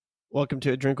Welcome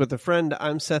to A Drink with a Friend.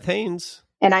 I'm Seth Haynes.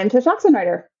 And I'm Tish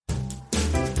Oxenrider.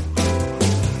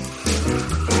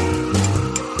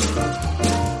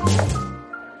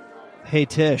 Hey,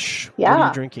 Tish. Yeah. What are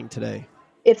you drinking today?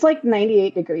 It's like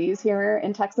 98 degrees here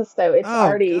in Texas, so it's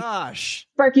already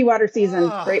sparky water season.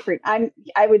 Grapefruit. I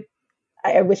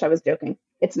wish I was joking.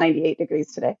 It's 98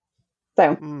 degrees today.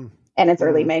 So, and it's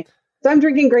early May. So I'm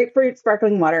drinking grapefruit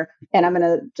sparkling water, and I'm going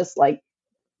to just like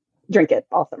drink it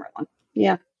all summer long.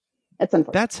 Yeah. It's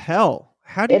unfortunate. That's hell.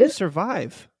 How do you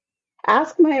survive?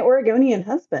 Ask my Oregonian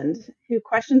husband, who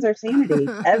questions our sanity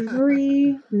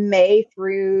every May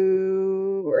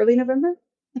through early November.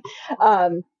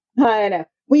 I know.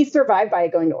 We survive by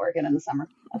going to Oregon in the summer.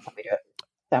 That's how we do it.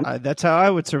 So. That's how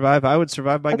I would survive. I would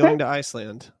survive by going to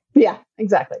Iceland. Yeah,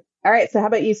 exactly. All right. So how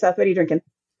about you, Seth? What are you drinking?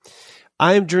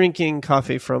 I'm drinking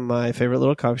coffee from my favorite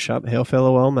little coffee shop, Hail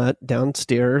Fellow Well Met,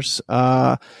 downstairs.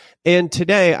 And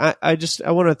today, I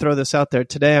want to throw this out there.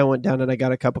 Today, I went down and I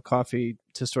got a cup of coffee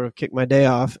to sort of kick my day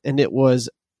off, and it was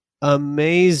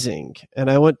amazing. And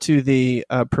I went to the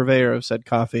purveyor of said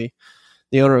coffee,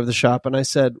 the owner of the shop, and I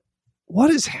said,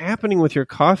 "What is happening with your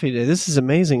coffee today? This is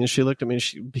amazing." And she looked at me,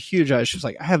 and huge eyes. She was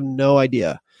like, "I have no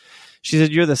idea." She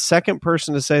said, "You're the second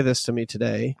person to say this to me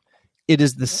today. It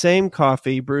is the same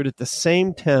coffee, brewed at the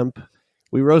same temp.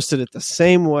 We roasted it the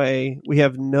same way. We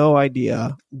have no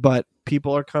idea, but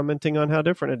people are commenting on how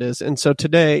different it is." And so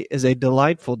today is a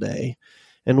delightful day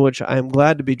in which I am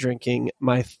glad to be drinking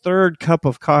my third cup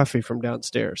of coffee from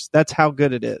downstairs. That's how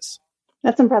good it is.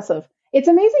 That's impressive. It's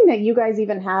amazing that you guys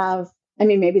even have, I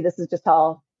mean, maybe this is just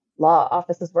how law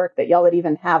offices work, that y'all would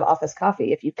even have office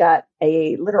coffee if you've got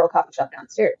a literal coffee shop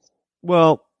downstairs.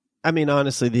 Well, I mean,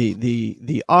 honestly,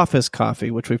 the office coffee,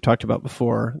 which we've talked about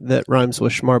before, that rhymes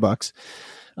with Schmarbucks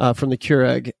from the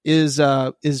Keurig, is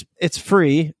it's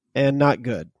free and not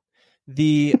good.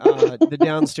 The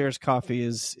downstairs coffee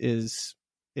is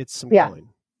it's some coin.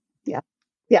 Yeah.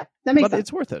 That makes sense.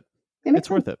 It's worth it. It's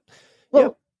worth it.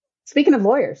 Well, speaking of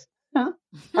lawyers, how's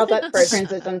that for a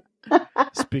transition?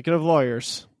 Speaking of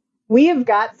lawyers, we have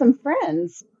got some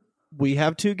friends. We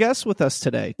have two guests with us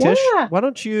today. Tish, why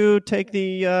don't you take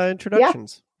the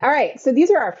introductions? Yeah. All right. So these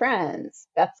are our friends,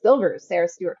 Beth Silvers, Sarah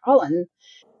Stewart Holland.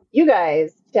 You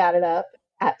guys chatted up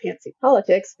at Fancy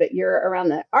Politics, but you're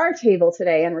around our table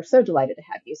today, and we're so delighted to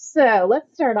have you. So let's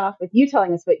start off with you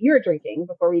telling us what you're drinking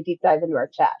before we deep dive into our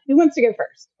chat. Who wants to go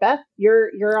first? Beth,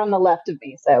 you're on the left of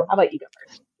me, so how about you go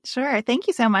first? Sure. Thank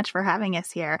you so much for having us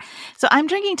here. So I'm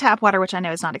drinking tap water, which I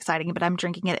know is not exciting, but I'm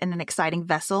drinking it in an exciting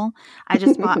vessel. I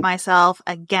just bought myself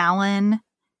a gallon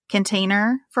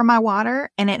container for my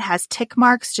water, and it has tick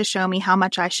marks to show me how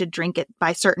much I should drink it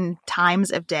by certain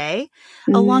times of day,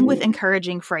 along with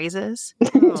encouraging phrases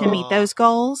to meet those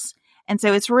goals. And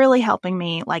so it's really helping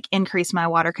me like increase my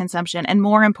water consumption and,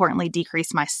 more importantly,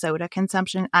 decrease my soda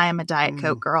consumption. I am a Diet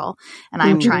Coke girl, and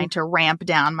I'm trying to ramp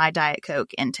down my Diet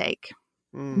Coke intake.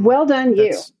 Well done,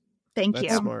 you. Thank you.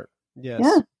 That's smart. Yes.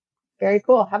 Yeah. Very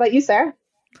cool. How about you, Sarah?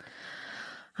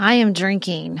 I am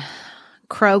drinking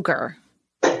Kroger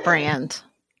brand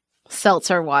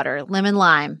seltzer water, lemon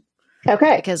lime.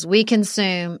 Okay. Because we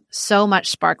consume so much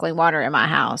sparkling water in my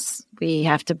house. We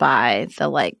have to buy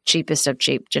the cheapest of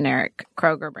cheap generic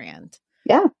Kroger brand.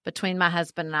 Yeah. Between my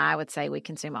husband and I would say we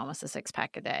consume almost a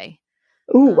 6-pack a day.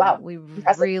 Ooh, wow. We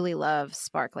Impressive. really love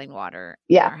sparkling water.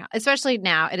 Yeah. In our house. Especially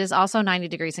now. It is also 90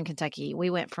 degrees in Kentucky. We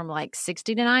went from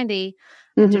 60 to 90.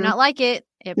 Do not like it.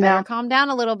 It better calm down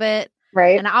a little bit.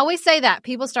 Right. And I always say that.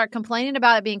 People start complaining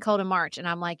about it being cold in March. And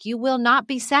I'm like, you will not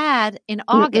be sad in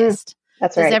August.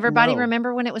 That's right. Does everybody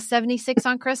remember when it was 76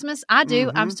 on Christmas? I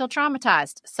do. I'm still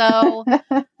traumatized. So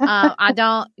I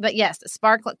don't. But yes,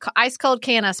 ice cold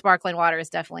can of sparkling water is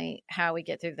definitely how we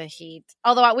get through the heat.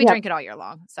 Although we drink it all year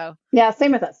long. So yeah,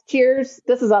 same with us. Cheers.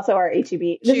 This is also our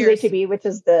HEB. This is HEB, which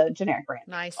is the generic brand.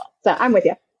 Nice. So I'm with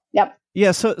you. Yep.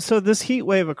 Yeah. So this heat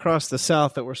wave across the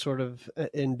South that we're sort of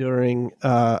enduring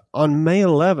on May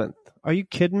 11th. Are you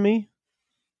kidding me?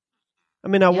 I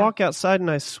mean, I walk outside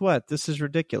and I sweat. This is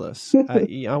ridiculous.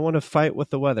 I want to fight with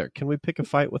the weather. Can we pick a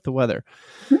fight with the weather?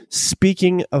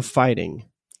 Speaking of fighting,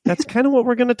 that's kind of what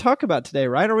we're going to talk about today,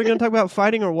 right? Are we going to talk about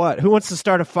fighting or what? Who wants to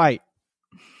start a fight?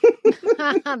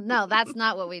 No, that's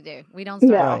not what we do. We don't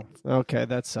start fights. Okay,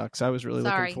 that sucks. I was really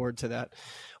looking forward to that.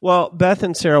 Well, Beth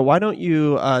and Sarah, why don't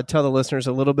you tell the listeners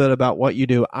a little bit about what you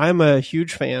do? I'm a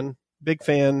huge fan, big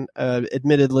fan,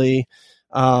 admittedly.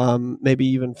 Maybe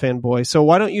even fanboy. So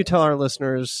why don't you tell our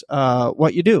listeners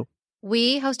what you do?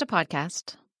 We host a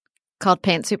podcast called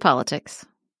Pantsuit Politics.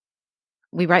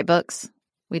 We write books.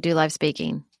 We do live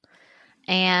speaking.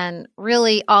 And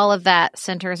really all of that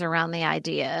centers around the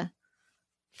idea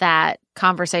that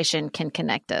conversation can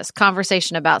connect us.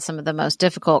 Conversation about some of the most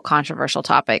difficult, controversial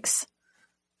topics,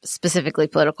 specifically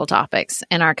political topics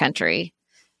in our country,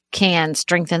 can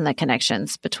strengthen the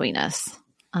connections between us.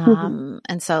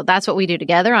 And so that's what we do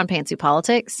together on Pantsuit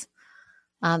Politics.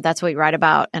 That's what we write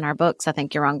about in our books. I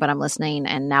Think You're Wrong, But I'm Listening.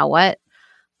 And Now What?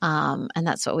 And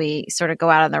that's what we sort of go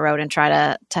out on the road and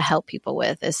try to help people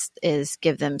with is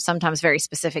give them sometimes very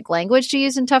specific language to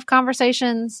use in tough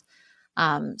conversations.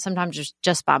 Sometimes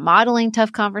just by modeling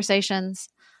tough conversations.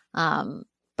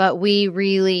 But we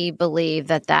really believe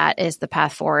that is the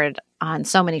path forward on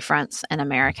so many fronts in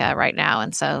America right now.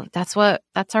 And so that's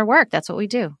our work. That's what we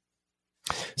do.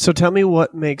 So tell me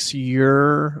what makes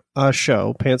your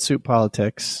show, Pantsuit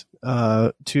Politics,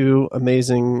 two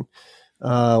amazing,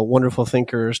 wonderful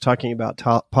thinkers talking about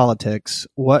politics.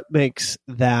 What makes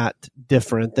that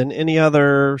different than any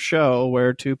other show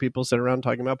where two people sit around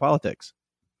talking about politics?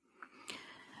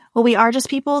 Well, we are just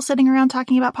people sitting around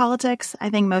talking about politics. I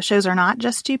think most shows are not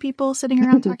just two people sitting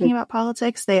around talking about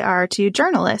politics. They are two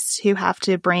journalists who have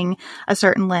to bring a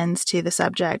certain lens to the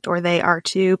subject, or they are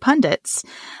two pundits,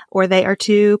 or they are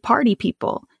two party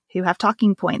people who have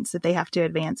talking points that they have to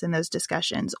advance in those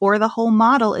discussions. Or the whole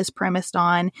model is premised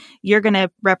on, you're going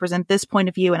to represent this point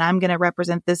of view and I'm going to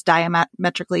represent this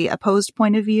diametrically opposed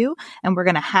point of view, and we're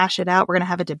going to hash it out. We're going to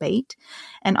have a debate.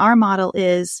 And our model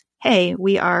is, hey,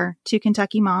 we are two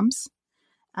Kentucky moms.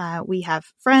 We have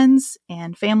friends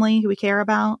and family who we care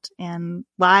about and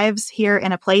lives here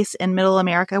in a place in Middle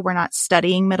America. We're not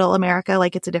studying Middle America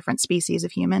like it's a different species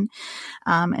of human,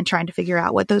 and trying to figure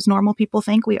out what those normal people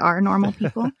think. We are normal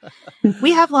people.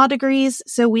 We have law degrees,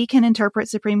 so we can interpret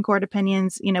Supreme Court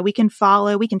opinions. We can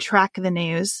track the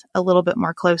news a little bit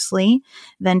more closely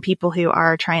than people who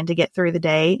are trying to get through the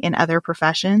day in other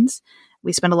professions.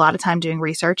 We spend a lot of time doing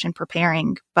research and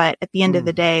preparing, but at the end of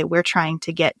the day, we're trying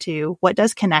to get to what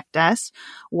does connect us.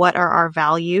 What are our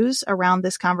values around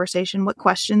this conversation? What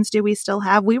questions do we still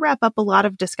have? We wrap up a lot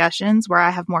of discussions where I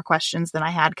have more questions than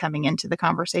I had coming into the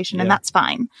conversation, and that's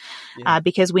fine,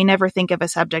 because we never think of a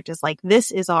subject as like, this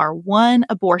is our one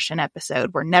abortion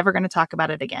episode. We're never going to talk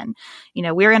about it again.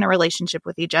 We're in a relationship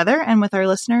with each other and with our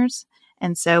listeners,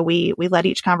 and so we let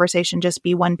each conversation just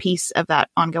be one piece of that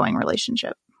ongoing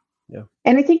relationship. Yeah.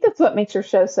 And I think that's what makes your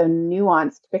show so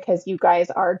nuanced, because you guys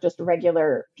are just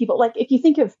regular people. Like, if you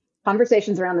think of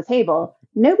conversations around the table,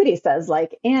 nobody says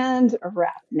like, and a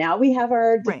wrap. Now we have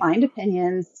our defined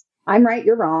opinions. I'm right,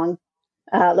 you're wrong.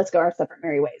 Let's go our separate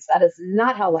merry ways. That is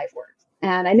not how life works.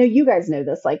 And I know you guys know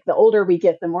this. Like, the older we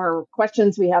get, the more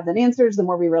questions we have than answers, the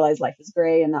more we realize life is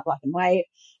gray and not black and white.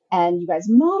 And you guys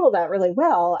model that really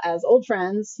well as old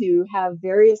friends who have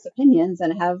various opinions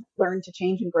and have learned to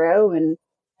change and grow and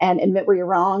admit where you're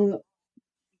wrong,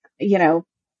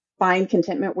 find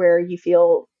contentment where you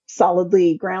feel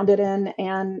solidly grounded in,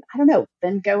 and I don't know,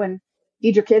 then go and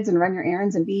feed your kids and run your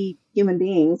errands and be human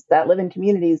beings that live in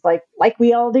communities like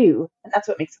we all do. And that's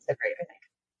what makes it so great, I think.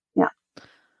 Yeah.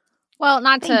 Well,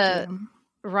 not to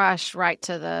rush right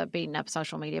to the beating up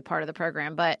social media part of the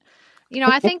program, but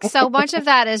I think so much of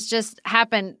that has just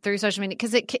happened through social media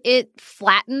because it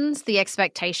flattens the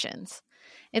expectations.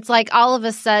 It's like all of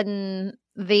a sudden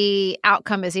the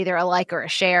outcome is either a like or a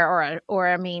share or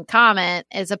a mean comment,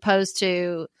 as opposed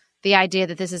to the idea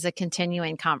that this is a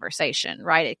continuing conversation,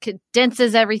 right? It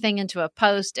condenses everything into a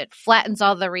post. It flattens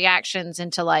all the reactions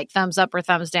into like thumbs up or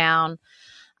thumbs down.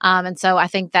 And so I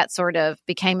think that sort of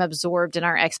became absorbed in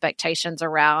our expectations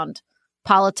around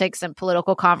politics and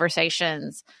political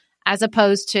conversations, as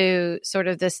opposed to sort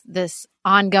of this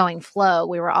ongoing flow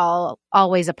we were all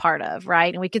always a part of,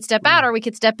 right? And we could step out or we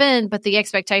could step in, but the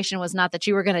expectation was not that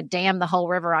you were going to dam the whole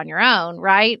river on your own,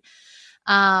 right?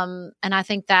 And I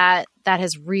think that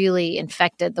has really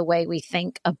infected the way we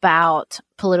think about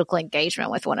political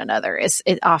engagement with one another.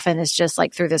 It often is just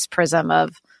like through this prism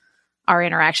of our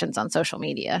interactions on social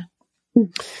media.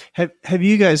 Have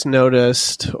you guys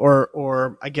noticed,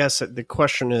 or I guess the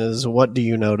question is, what do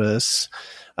you notice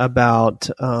about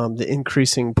the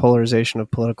increasing polarization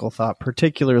of political thought,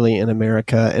 particularly in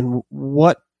America, and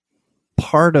what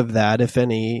part of that, if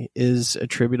any, is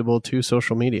attributable to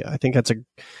social media? I think it's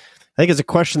a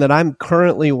question that I'm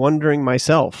currently wondering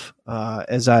myself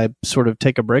as I sort of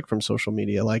take a break from social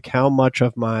media. Like, how much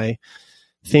of my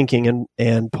thinking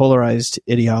and polarized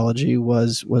ideology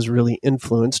was really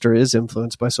influenced or is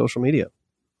influenced by social media?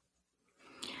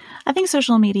 I think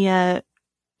social media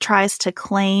tries to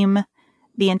claim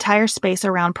the entire space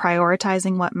around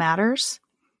prioritizing what matters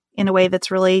in a way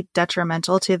that's really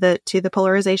detrimental to the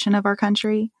polarization of our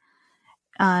country.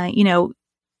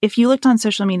 if you looked on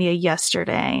social media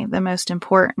yesterday, the most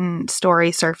important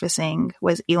story surfacing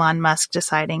was Elon Musk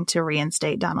deciding to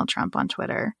reinstate Donald Trump on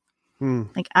Twitter.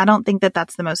 Like, I don't think that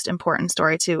that's the most important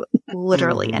story to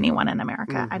literally anyone in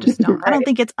America. I just don't. I don't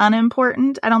think it's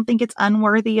unimportant. I don't think it's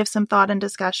unworthy of some thought and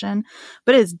discussion,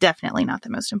 but it's definitely not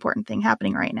the most important thing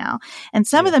happening right now. And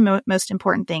some of the most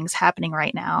important things happening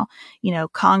right now, you know,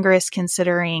 Congress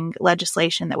considering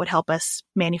legislation that would help us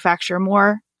manufacture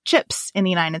more chips in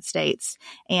the United States,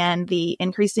 and the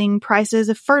increasing prices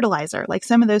of fertilizer. Like,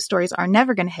 some of those stories are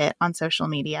never going to hit on social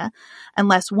media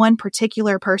unless one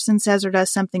particular person says or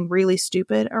does something really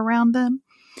stupid around them.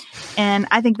 And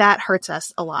I think that hurts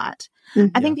us a lot.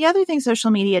 I think the other thing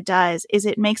social media does is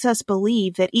it makes us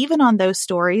believe that even on those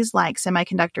stories like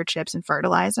semiconductor chips and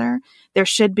fertilizer, there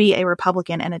should be a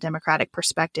Republican and a Democratic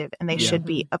perspective, and they should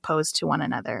be opposed to one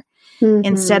another.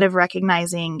 Instead of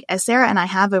recognizing, as Sarah and I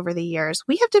have over the years,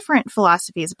 we have different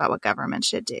philosophies about what government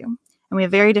should do, and we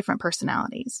have very different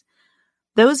personalities.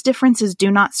 Those differences do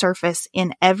not surface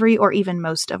in every or even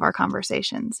most of our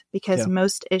conversations, because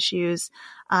most issues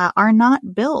are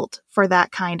not built for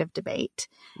that kind of debate.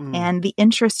 And the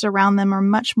interests around them are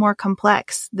much more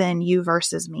complex than you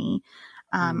versus me.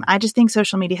 I just think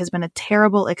social media has been a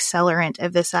terrible accelerant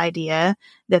of this idea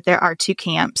that there are two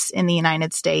camps in the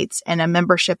United States, and a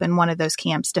membership in one of those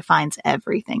camps defines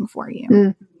everything for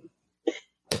you.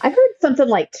 I heard something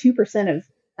like 2% of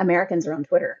Americans are on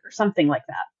Twitter or something like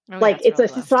that. Like, it's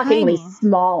really a shockingly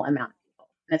small amount of people,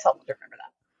 and it's helpful to remember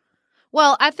that.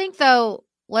 Well, I think, though,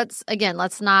 let's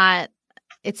not,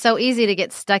 it's so easy to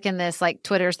get stuck in this, like,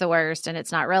 Twitter's the worst and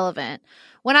it's not relevant.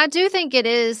 When I do think it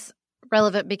is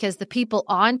relevant, because the people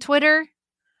on Twitter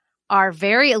are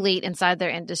very elite inside their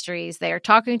industries. They are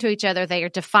talking to each other. They are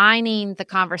defining the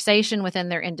conversation within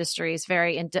their industries,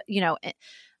 very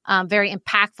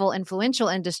impactful, influential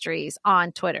industries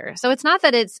on Twitter. So it's not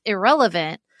that it's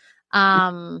irrelevant,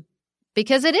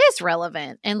 because it is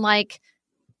relevant. And, like,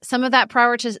 some of that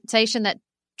prioritization that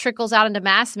trickles out into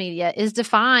mass media is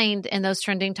defined in those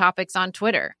trending topics on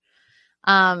Twitter.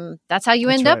 That's how you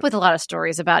end up with a lot of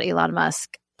stories about Elon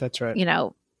Musk. That's right. You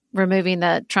know, removing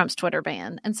the Trump's Twitter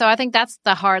ban. And so I think that's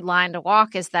the hard line to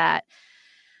walk, is that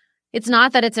it's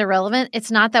not that it's irrelevant. It's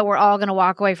not that we're all going to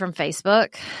walk away from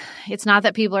Facebook. It's not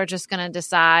that people are just going to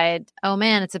decide, oh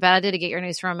man, it's a bad idea to get your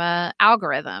news from an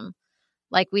algorithm.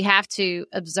 Like, we have to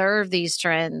observe these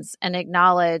trends and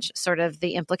acknowledge sort of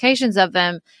the implications of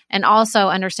them, and also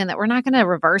understand that we're not going to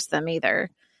reverse them either.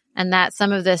 And that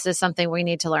some of this is something we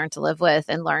need to learn to live with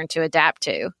and learn to adapt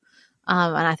to.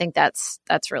 And I think that's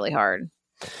really hard.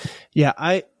 Yeah,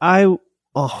 I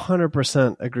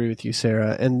 100% agree with you,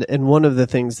 Sarah. And one of the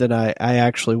things that I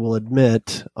actually will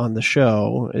admit on the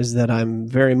show is that I'm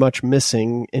very much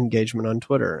missing engagement on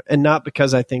Twitter. And not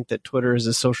because I think that Twitter is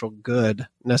a social good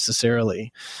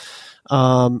necessarily.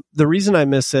 The reason I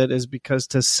miss it is because,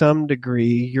 to some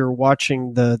degree, you're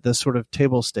watching the sort of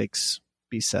table stakes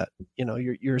be set. You know,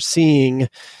 you're seeing,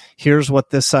 here's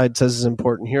what this side says is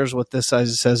important, here's what this side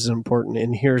says is important,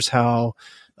 and here's how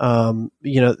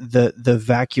the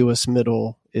vacuous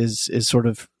middle is sort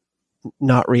of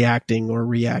not reacting or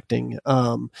reacting.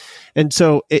 And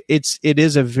so it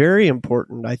is a very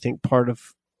important, I think, part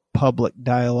of public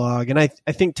dialogue. And I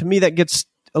think, to me, that gets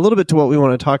a little bit to what we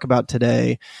want to talk about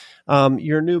today.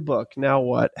 Your new book, Now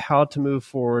What? How to Move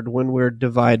Forward When We're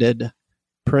Divided,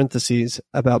 parentheses,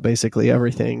 about basically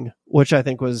everything, which I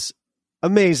think was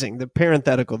amazing. The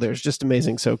parenthetical there is just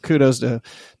amazing. So kudos to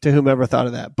whomever thought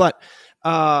of that. But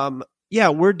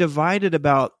we're divided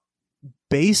about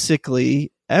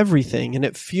basically everything. And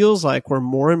it feels like we're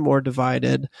more and more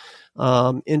divided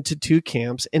into two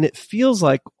camps. And it feels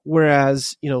like,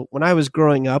 whereas, when I was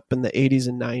growing up in the 80s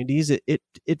and 90s,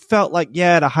 it felt like,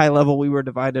 at a high level we were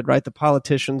divided, right? The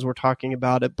politicians were talking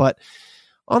about it. But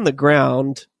on the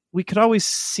ground, we could always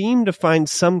seem to find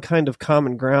some kind of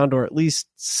common ground, or at least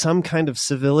some kind of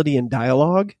civility and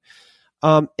dialogue.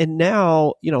 And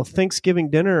now, Thanksgiving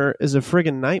dinner is a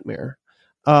friggin' nightmare.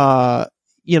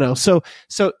 So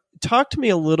talk to me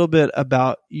a little bit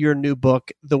about your new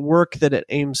book, the work that it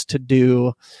aims to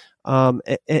do,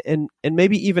 and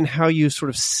maybe even how you sort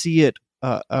of see it,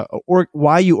 or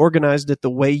why you organized it the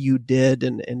way you did,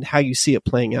 and how you see it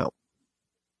playing out.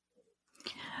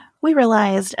 We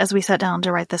realized as we sat down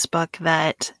to write this book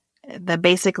that the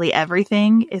basically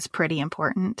everything is pretty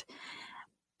important.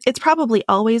 It's probably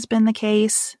always been the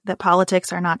case that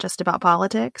politics are not just about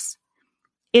politics.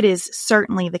 It is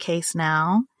certainly the case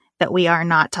now that we are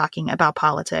not talking about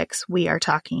politics. We are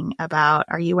talking about,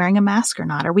 are you wearing a mask or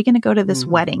not? Are we going to go to this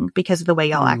wedding because of the way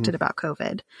y'all acted about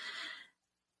COVID?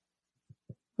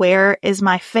 Where is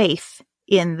my faith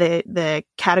in the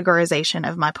categorization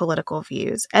of my political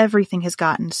views. Everything has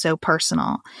gotten so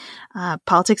personal.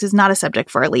 Politics is not a subject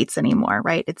for elites anymore,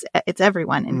 right? It's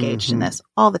everyone engaged in this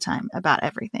all the time about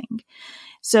everything.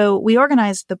 So we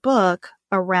organized the book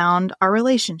around our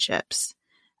relationships,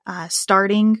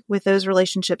 starting with those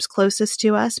relationships closest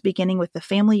to us, beginning with the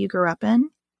family you grew up in,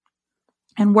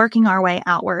 and working our way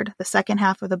outward. The second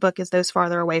half of the book is those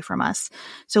farther away from us.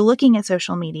 So looking at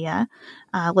social media,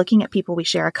 looking at people we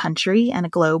share a country and a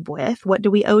globe with, what do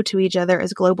we owe to each other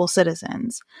as global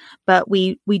citizens? But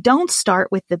we don't start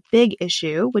with the big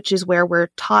issue, which is where we're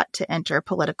taught to enter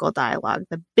political dialogue,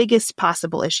 the biggest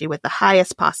possible issue with the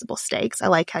highest possible stakes. I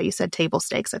like how you said table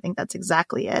stakes. I think that's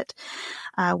exactly it.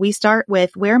 We start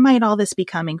with, where might all this be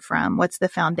coming from? What's the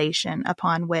foundation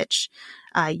upon which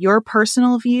your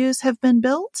personal views have been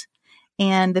built,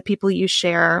 and the people you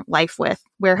share life with,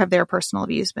 where have their personal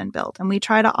views been built? And we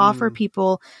try to offer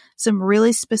people some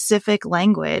really specific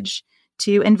language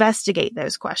to investigate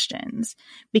those questions,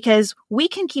 because we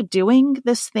can keep doing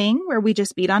this thing where we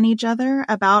just beat on each other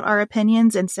about our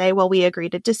opinions and say, well, we agree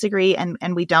to disagree,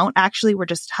 and we don't actually, we're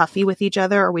just huffy with each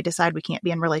other, or we decide we can't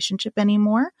be in relationship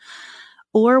anymore.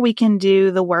 Or we can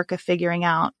do the work of figuring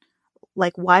out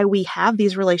like why we have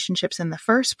these relationships in the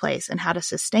first place and how to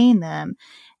sustain them.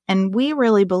 And we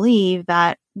really believe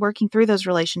that working through those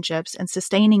relationships and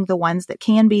sustaining the ones that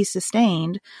can be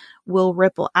sustained will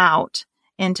ripple out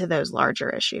into those larger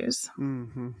issues.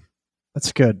 Mm-hmm.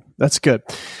 That's good. That's good.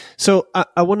 So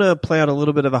I want to play out a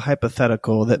little bit of a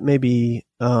hypothetical that maybe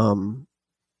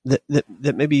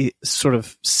that maybe sort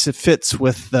of fits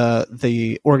with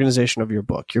the organization of your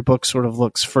book. Your book sort of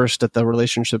looks first at the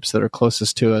relationships that are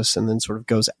closest to us, and then sort of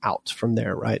goes out from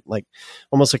there, right? Like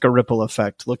almost like a ripple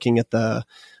effect, looking at the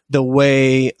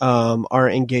way our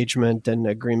engagement and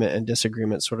agreement and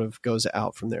disagreement sort of goes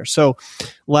out from there. So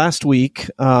last week,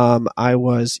 I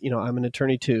was, I'm an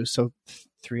attorney too, so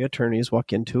 3 attorneys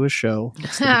walk into a show.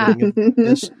 I'm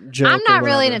not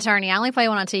really an attorney. I only play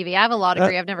one on TV. I have a law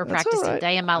degree. I've never practiced a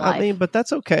day in my life. I mean, but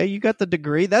that's okay. You got the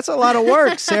degree. That's a lot of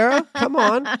work, Sarah. Come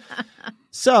on.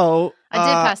 So I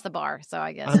did pass the bar, so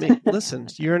I guess. I mean, listen,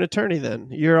 you're an attorney then.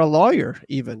 You're a lawyer,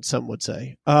 even, some would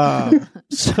say.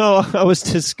 So I was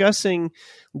discussing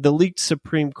the leaked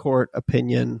Supreme Court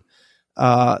opinion,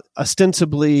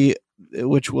 ostensibly,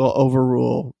 which will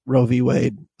overrule Roe v.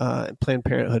 Wade, Planned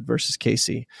Parenthood versus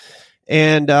Casey.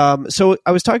 And so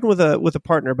I was talking with a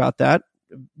partner about that,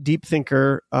 deep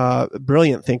thinker,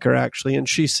 brilliant thinker, actually. And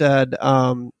she said,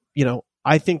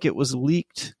 I think it was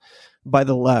leaked by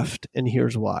the left, and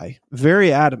here's why.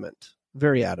 Very adamant,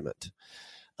 very adamant.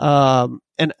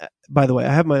 And by the way,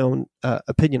 I have my own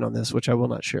opinion on this, which I will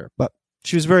not share. But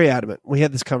she was very adamant. We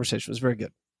had this conversation. It was very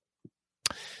good.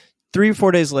 3 or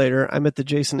 4 days later, I'm at the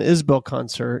Jason Isbell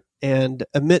concert, and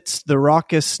amidst the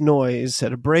raucous noise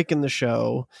at a break in the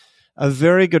show, a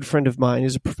very good friend of mine,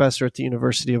 who's a professor at the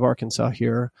University of Arkansas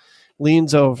here,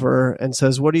 leans over and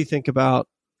says, "What do you think about,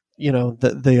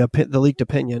 the leaked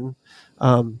opinion?"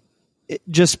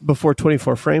 Just before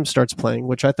 24 Frames starts playing,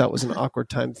 which I thought was an awkward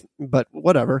time, but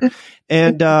whatever.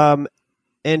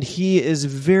 And he is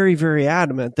very, very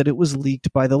adamant that it was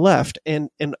leaked by the left. And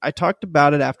I talked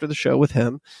about it after the show with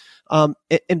him.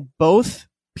 And both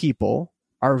people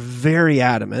are very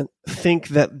adamant, think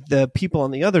that the people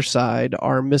on the other side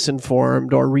are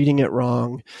misinformed or reading it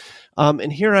wrong.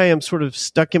 And here I am sort of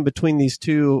stuck in between these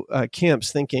two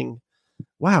camps thinking,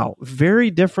 wow,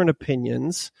 very different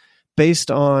opinions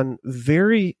based on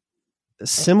very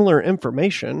similar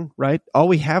information, right? All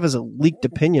we have is a leaked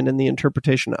opinion and the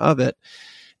interpretation of it.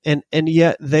 And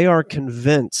yet they are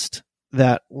convinced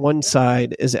that one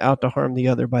side is out to harm the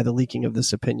other by the leaking of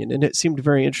this opinion. And it seemed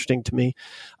very interesting to me.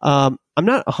 I'm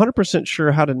not 100%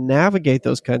 sure how to navigate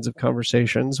those kinds of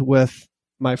conversations with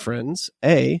my friends,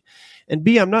 A. And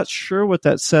B, I'm not sure what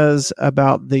that says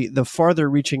about the farther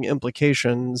reaching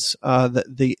implications,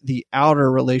 the outer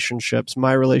relationships,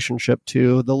 my relationship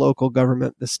to the local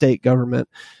government, the state government.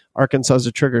 Arkansas is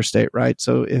a trigger state, right?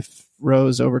 So if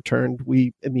Roe's overturned,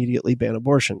 we immediately ban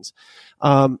abortions.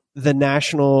 The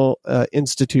national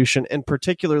institution, and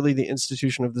particularly the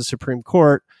institution of the Supreme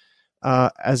Court,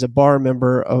 as a bar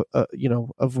member,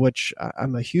 of which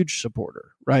I'm a huge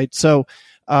supporter, right? So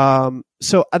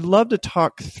I'd love to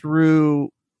talk through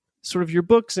sort of your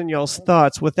books and y'all's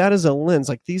thoughts with that as a lens.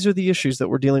 Like, these are the issues that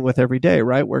we're dealing with every day,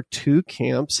 right? Where two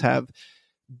camps have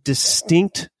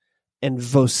distinct and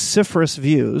vociferous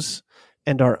views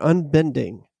and are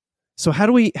unbending. So how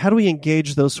do we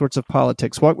engage those sorts of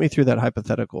politics? Walk me through that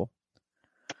hypothetical.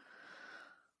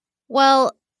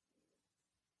 Well,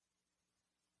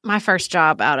 my first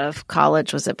job out of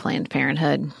college was at Planned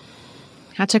Parenthood.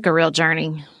 I took a real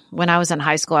journey. When I was in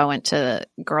high school, I went to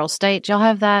Girls State. Do y'all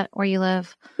have that where you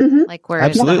live? Mm-hmm. Like where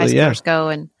the high schoolers go?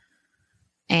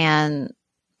 And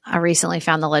I recently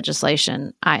found the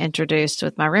legislation I introduced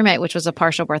with my roommate, which was a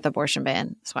partial birth abortion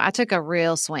ban. So I took a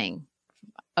real swing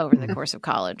over the course of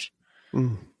college.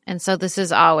 And so this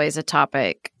is always a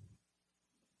topic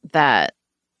that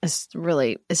is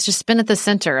really, it's just been at the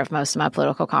center of most of my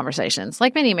political conversations,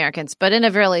 like many Americans, but in a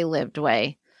really lived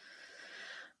way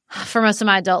for most of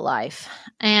my adult life.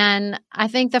 And I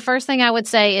think the first thing I would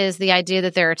say is the idea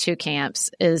that there are two camps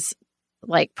is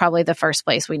like probably the first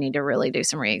place we need to really do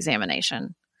some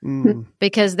reexamination.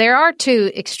 Because there are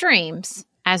two extremes,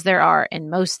 as there are in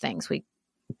most things we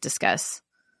discuss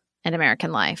in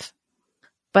American life.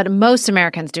 But most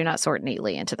Americans do not sort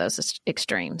neatly into those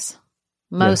extremes.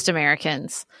 Most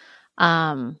Americans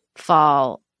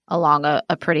fall along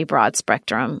a pretty broad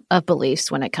spectrum of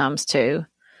beliefs when it comes to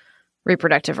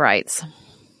reproductive rights.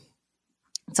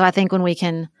 So I think when we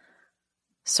can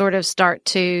sort of start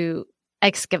to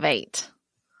excavate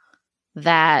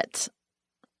that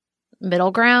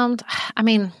middle ground, I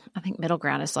mean, I think middle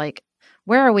ground is like,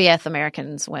 where are we as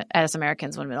Americans when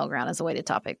middle ground is a weighted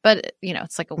topic? But, you know,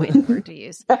 it's like a weighted word to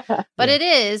use. But it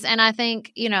is. And I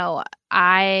think, you know,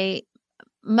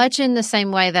 much in the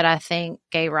same way that I think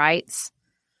gay rights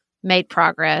made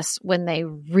progress when they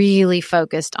really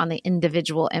focused on the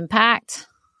individual impact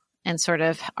and sort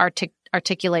of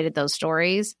articulated those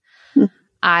stories,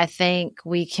 I think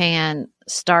we can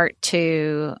start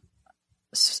to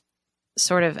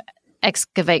sort of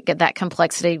excavate that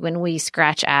complexity when we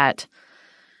scratch at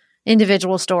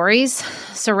individual stories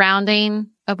surrounding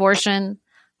abortion.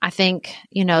 I think,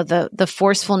 you know, the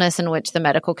forcefulness in which the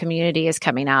medical community is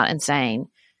coming out and saying,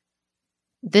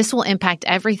 this will impact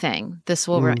everything. This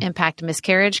will impact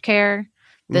miscarriage care.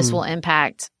 This will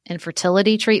impact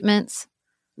infertility treatments.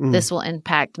 This will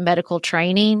impact medical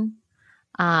training.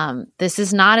 This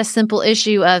is not a simple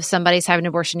issue of somebody's having an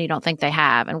abortion you don't think they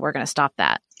have, and we're going to stop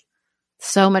that.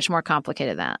 So much more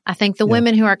complicated than that. I think the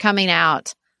women who are coming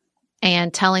out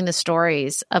and telling the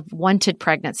stories of wanted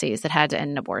pregnancies that had to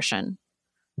end in abortion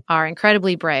are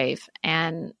incredibly brave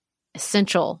and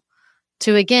essential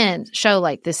to, again, show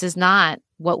like this is not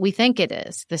what we think it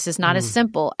is. This is not as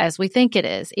simple as we think it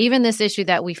is. Even this issue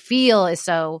that we feel is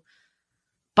so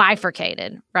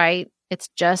bifurcated, right? It's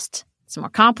more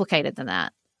complicated than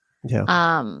that. Yeah.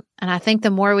 And I think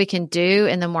the more we can do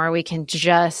and the more we can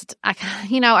just, I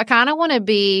kind of want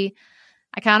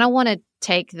to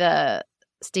take the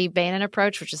Steve Bannon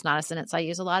approach, which is not a sentence I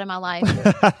use a lot in my life.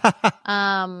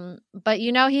 But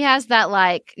you know, he has that,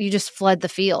 like, you just fled the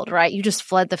field, right? You just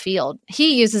fled the field.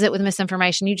 He uses it with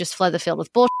misinformation. You just fled the field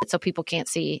with bullshit so people can't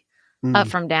see up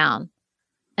from down.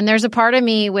 And there's a part of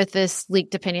me with this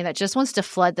leaked opinion that just wants to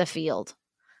flood the field.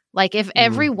 Like if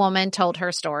every woman told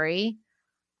her story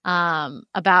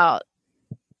about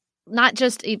not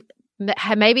just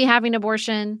maybe having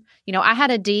abortion, you know, I had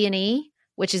a D&E,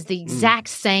 which is the exact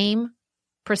same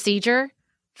procedure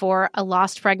for a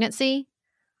lost pregnancy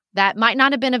that might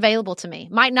not have been available to me.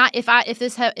 Might not,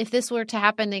 if this were to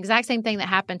happen, the exact same thing that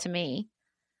happened to me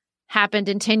happened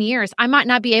in 10 years, I might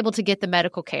not be able to get the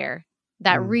medical care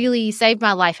that really saved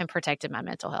my life and protected my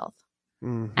mental health.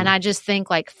 And I just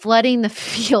think like flooding the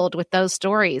field with those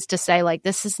stories to say like,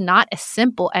 this is not as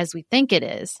simple as we think it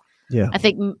is. Yeah. I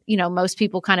think, you know, most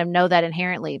people kind of know that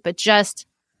inherently, but just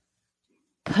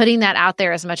putting that out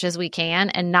there as much as we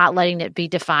can and not letting it be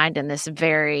defined in this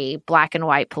very black and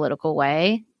white political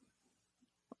way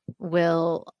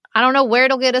I don't know where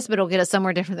it'll get us, but it'll get us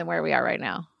somewhere different than where we are right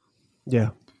now. Yeah.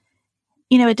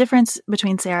 You know, a difference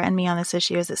between Sarah and me on this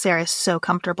issue is that Sarah is so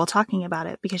comfortable talking about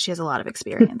it because she has a lot of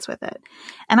experience with it.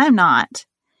 And I'm not.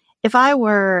 If I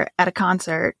were at a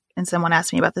concert and someone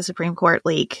asked me about the Supreme Court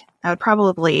leak, I would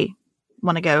probably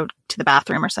want to go to the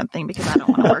bathroom or something because I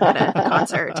don't want to work at a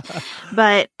concert.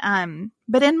 But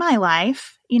in my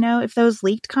life, you know, if those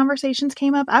leaked conversations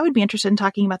came up, I would be interested in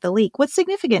talking about the leak. What's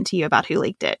significant to you about who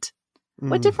leaked it?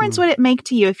 What difference would it make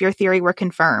to you if your theory were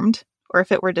confirmed or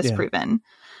if it were disproven?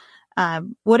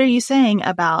 What are you saying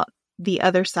about the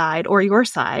other side or your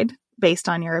side based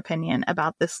on your opinion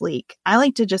about this leak? I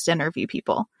like to just interview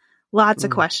people. Lots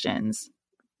of questions.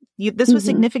 This was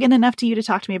significant enough to you to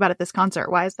talk to me about at this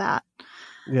concert. Why is that?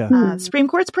 Yeah. Supreme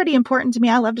Court's pretty important to me.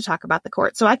 I love to talk about the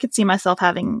court. So I could see myself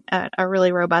having a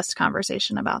really robust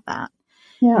conversation about that.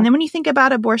 Yeah. And then when you think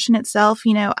about abortion itself,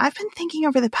 you know, I've been thinking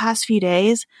over the past few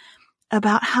days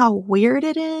about how weird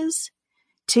it is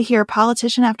to hear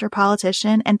politician after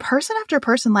politician and person after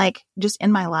person, like just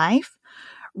in my life,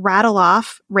 rattle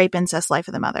off rape, incest, life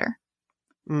of the mother.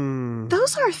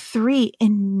 Those are three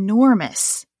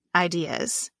enormous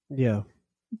ideas. Yeah.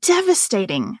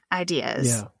 Devastating ideas.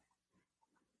 Yeah.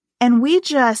 And we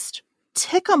just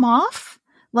tick them off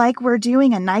like we're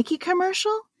doing a Nike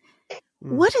commercial.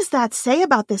 What does that say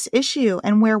about this issue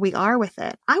and where we are with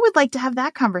it? I would like to have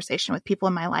that conversation with people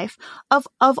in my life of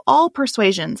all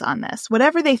persuasions on this,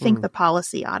 whatever they think the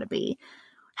policy ought to be.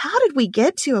 How did we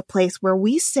get to a place where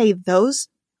we say those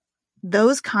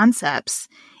concepts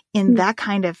in that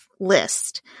kind of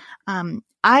list?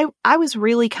 I was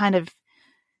really kind of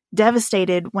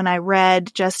devastated when I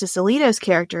read Justice Alito's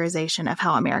characterization of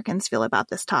how Americans feel about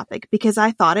this topic, because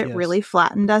I thought it really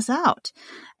flattened us out.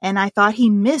 And I thought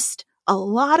he missed a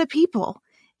lot of people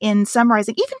in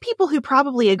summarizing, even people who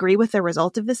probably agree with the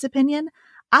result of this opinion.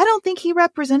 I don't think he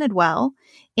represented well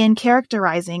in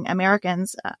characterizing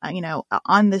Americans,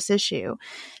 on this issue.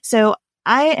 So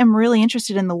I am really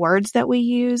interested in the words that we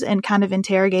use and kind of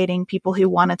interrogating people who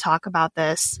want to talk about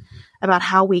this, about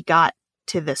how we got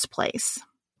to this place.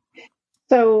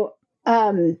 So,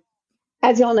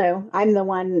 as y'all know, I'm the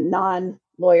one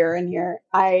non-lawyer in here.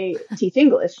 I teach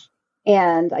English,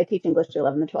 and I teach English to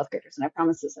 11th and 12th graders, and I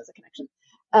promise this has a connection.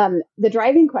 The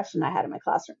driving question I had in my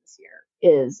classroom this year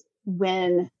is,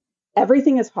 when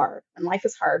everything is hard and life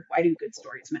is hard, why do good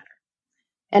stories matter?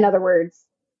 In other words,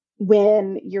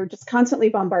 when you're just constantly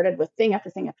bombarded with thing after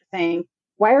thing after thing,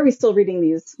 why are we still reading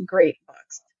these great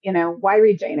books? Why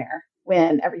read Jane Eyre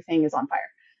when everything is on fire?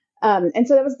 And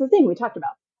so that was the thing we talked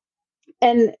about.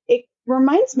 And it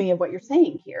reminds me of what you're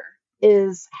saying here,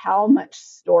 is how much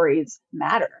stories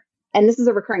matter. And this is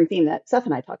a recurring theme that Seth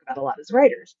and I talk about a lot as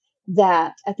writers,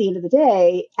 that at the end of the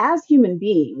day, as human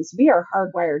beings, we are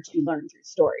hardwired to learn through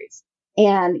stories.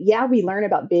 And yeah, we learn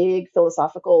about big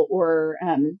philosophical or,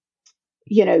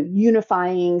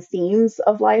 unifying themes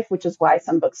of life, which is why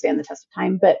some books stand the test of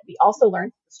time. But we also learn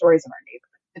the stories of our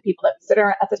neighborhood, the people that we sit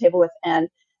at the table with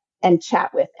and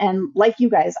chat with. And like you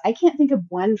guys, I can't think of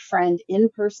one friend in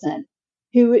person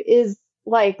who is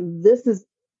like, this is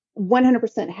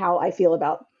 100% how I feel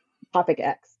about topic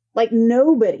X. Like,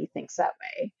 nobody thinks that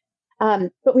way.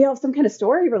 But we all have some kind of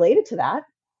story related to that,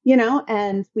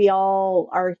 and we all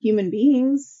are human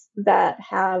beings that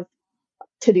have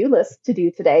to-do lists to do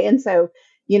today. And so,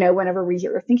 whenever we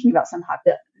are thinking about some hot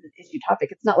issue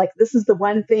topic, it's not like this is the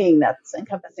one thing that's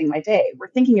encompassing my day. We're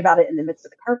thinking about it in the midst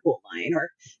of the carpool line, or,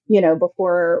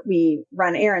 before we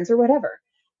run errands or whatever.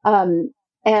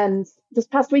 And this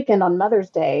past weekend on Mother's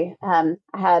Day,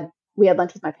 we had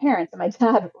lunch with my parents, and my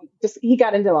dad he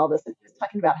got into all this, and he was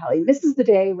talking about how he misses the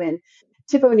day when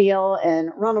Tip O'Neill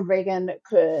and Ronald Reagan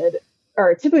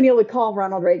Tip O'Neill would call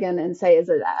Ronald Reagan and say, is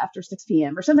it after 6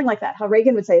 p.m. or something like that? How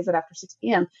Reagan would say, is it after 6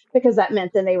 p.m.? Because that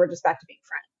meant then they were just back to being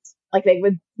friends. Like,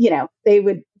 they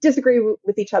would disagree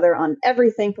with each other on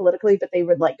everything politically, but they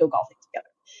would go golfing together.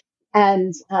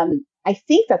 And I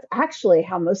think that's actually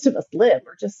how most of us live.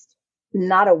 We're just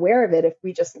not aware of it if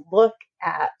we just look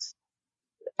at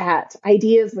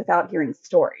ideas without hearing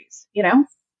stories,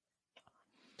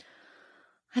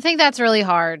 I think that's really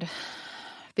hard,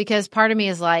 because part of me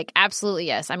is like, absolutely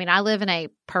yes. I mean, I live in a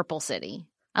purple city.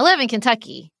 I live in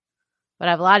Kentucky, but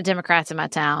I have a lot of Democrats in my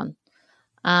town.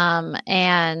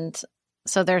 And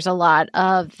so there's a lot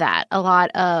of that.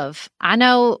 I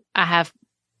know I have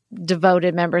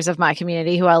devoted members of my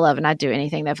community who I love, and I do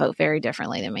anything that vote very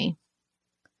differently than me.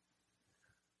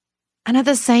 And at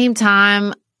the same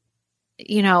time,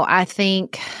 I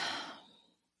think,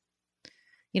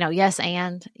 yes,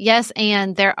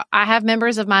 and there, I have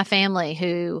members of my family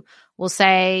who will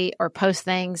say or post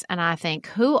things, and I think,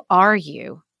 who are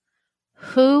you?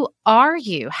 Who are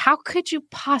you? How could you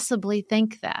possibly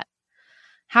think that?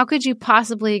 How could you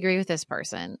possibly agree with this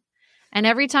person? And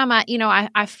every time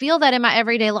I feel that in my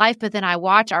everyday life, but then I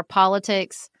watch our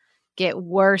politics get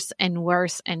worse and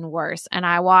worse and worse. And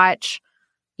I watch,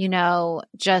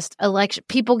 just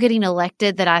people getting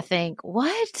elected that I think,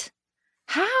 what?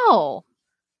 How?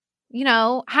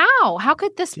 How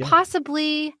could this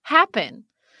possibly happen?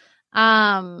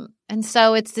 And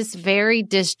so it's this very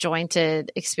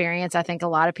disjointed experience I think a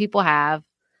lot of people have.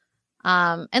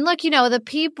 And look, the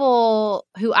people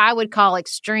who I would call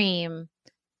extreme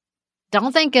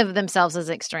don't think of themselves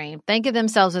as extreme. Think of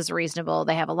themselves as reasonable.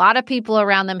 They have a lot of people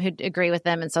around them who agree with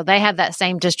them. And so they have that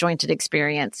same disjointed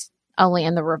experience, only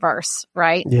in the reverse,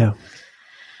 right? Yeah.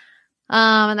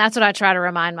 And that's what I try to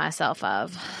remind myself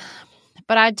of.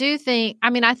 But I do think,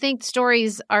 I think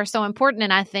stories are so important.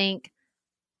 And I think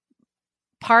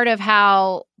part of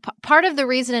the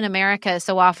reason in America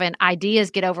so often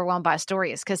ideas get overwhelmed by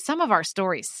stories, because some of our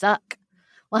stories suck.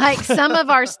 Like some of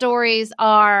our stories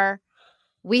are,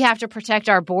 we have to protect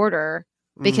our border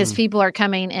because people are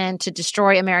coming in to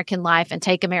destroy American life and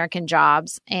take American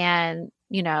jobs and,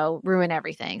 ruin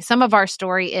everything. Some of our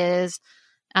story is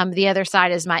the other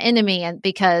side is my enemy, and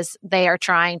because they are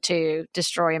trying to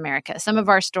destroy America. Some of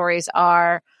our stories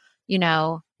are,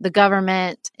 the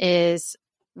government is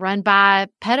run by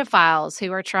pedophiles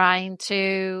who are trying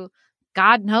to,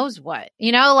 God knows what,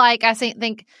 I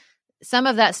think some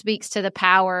of that speaks to the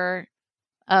power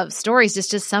of stories.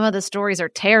 Just some of the stories are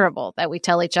terrible that we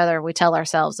tell each other, we tell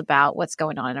ourselves about what's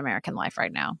going on in American life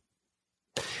right now.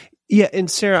 Yeah.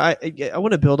 And Sarah, I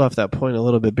want to build off that point a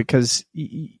little bit, because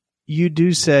you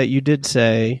did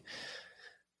say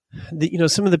that,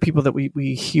 some of the people that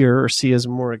we hear or see as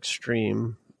more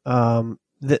extreme,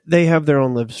 that they have their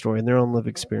own lived story and their own lived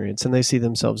experience, and they see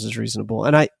themselves as reasonable.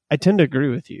 And I tend to agree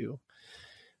with you.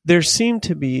 There seem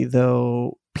to be,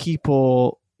 though,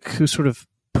 people who sort of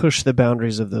push the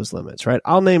boundaries of those limits, right?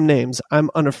 I'll name names.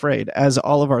 I'm unafraid, as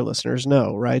all of our listeners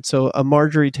know, right? So a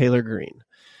Marjorie Taylor Greene,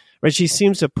 right? She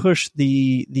seems to push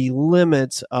the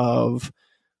limits of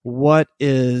what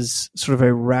is sort of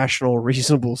a rational,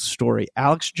 reasonable story.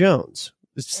 Alex Jones,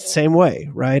 same way,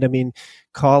 right? I mean,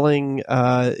 calling,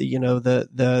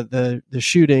 the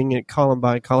shooting at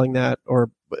Columbine, calling that,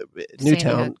 or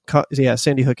Newtown,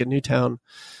 Sandy Hook at Newtown,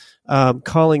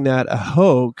 calling that a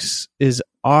hoax is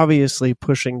obviously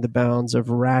pushing the bounds of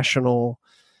rational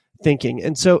thinking.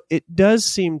 And so it does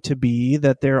seem to be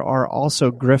that there are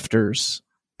also grifters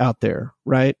out there,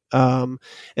 right? And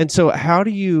so how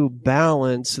do you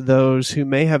balance those who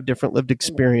may have different lived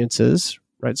experiences,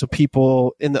 right? So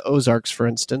people in the Ozarks, for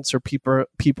instance, or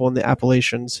people in the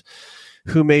Appalachians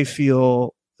who may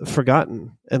feel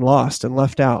forgotten and lost and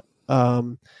left out,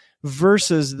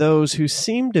 versus those who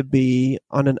seem to be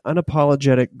on an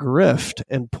unapologetic grift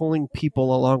and pulling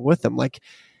people along with them. Like,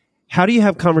 how do you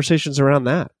have conversations around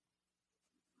that?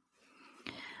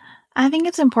 I think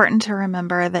it's important to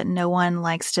remember that no one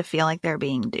likes to feel like they're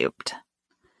being duped.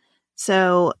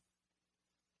 So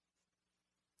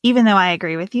even though I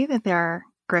agree with you that there are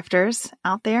grifters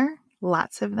out there,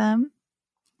 lots of them,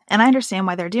 and I understand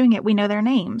why they're doing it, we know their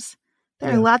names.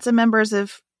 There are lots of members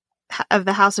of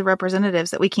the House of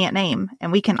Representatives that we can't name,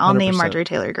 and we can all 100%. Name Marjorie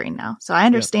Taylor Greene now. So I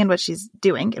understand what she's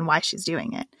doing and why she's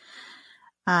doing it.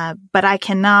 But I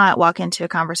cannot walk into a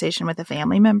conversation with a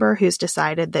family member who's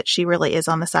decided that she really is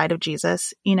on the side of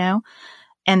Jesus,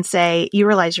 and say, you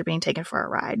realize you're being taken for a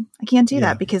ride. I can't do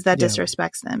that because that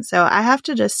disrespects them. So I have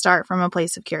to just start from a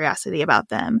place of curiosity about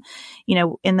them.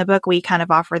 In the book, we kind of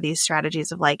offer these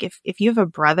strategies of like, if you have a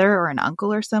brother or an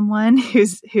uncle or someone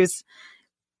who's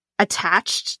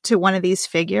attached to one of these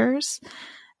figures,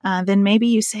 then maybe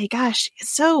you say, gosh, it's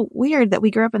so weird that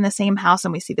we grew up in the same house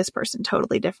and we see this person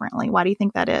totally differently. Why do you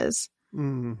think that is?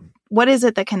 What is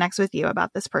it that connects with you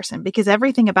about this person? Because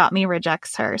everything about me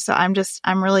rejects her. So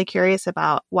I'm really curious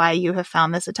about why you have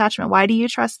found this attachment. Why do you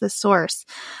trust this source?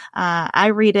 I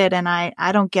read it and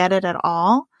I don't get it at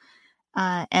all.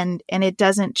 And it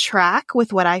doesn't track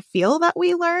with what I feel that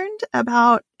we learned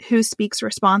about who speaks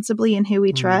responsibly and who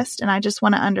we trust. And I just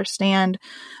want to understand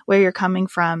where you're coming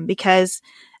from, because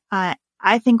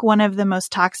I think one of the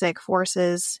most toxic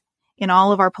forces in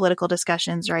all of our political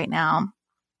discussions right now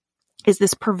is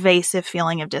this pervasive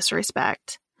feeling of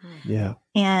disrespect. Yeah.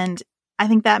 And I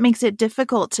think that makes it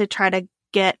difficult to try to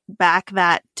get back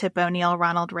that Tip O'Neill,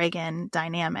 Ronald Reagan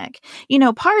dynamic.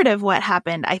 Part of what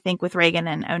happened, I think, with Reagan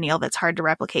and O'Neill that's hard to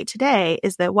replicate today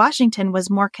is that Washington was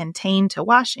more contained to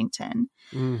Washington.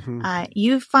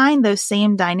 You find those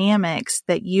same dynamics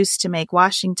that used to make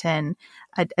Washington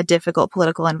a difficult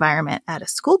political environment at a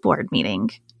school board meeting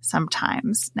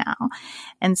sometimes now.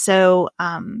 And so,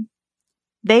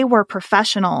 they were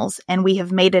professionals and we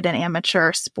have made it an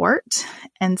amateur sport.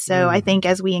 And so I think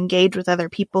as we engage with other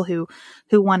people who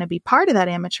want to be part of that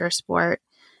amateur sport,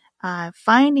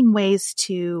 finding ways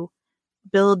to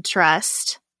build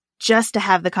trust just to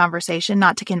have the conversation,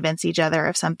 not to convince each other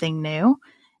of something new,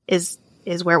 is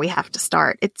where we have to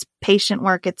start. It's patient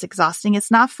work. It's exhausting. It's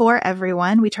not for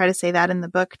everyone. We try to say that in the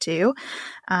book too.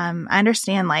 I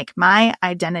understand, like, my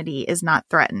identity is not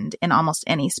threatened in almost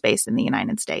any space in the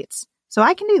United States. So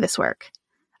I can do this work.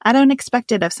 I don't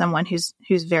expect it of someone whose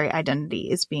very identity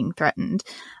is being threatened.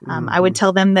 I would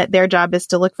tell them that their job is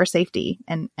to look for safety,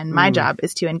 and my job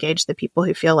is to engage the people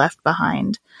who feel left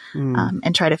behind,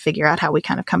 and try to figure out how we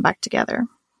kind of come back together.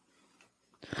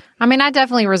 I mean, I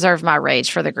definitely reserve my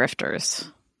rage for the grifters.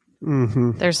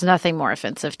 There's nothing more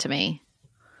offensive to me.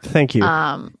 Thank you.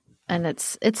 And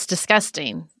it's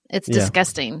disgusting. It's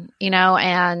disgusting,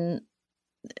 and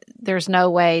there's no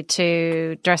way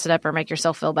to dress it up or make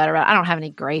yourself feel better about it. I don't have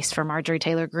any grace for Marjorie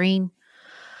Taylor Greene.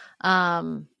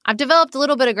 I've developed a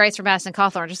little bit of grace for Madison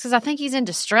Cawthorn just because I think he's in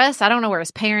distress. I don't know where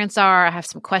his parents are. I have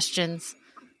some questions.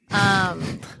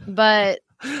 But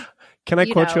can I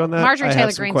quote you on that? Marjorie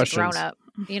Taylor Greene's a grown up,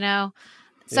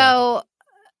 So,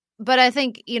 but I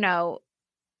think,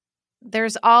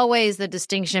 there's always the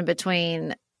distinction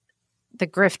between the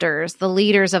grifters, the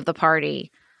leaders of the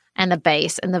party, and the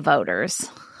base and the voters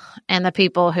and the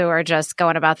people who are just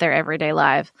going about their everyday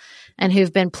life and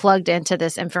who've been plugged into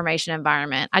this information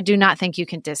environment. I do not think you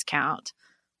can discount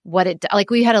what it, like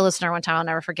we had a listener one time, I'll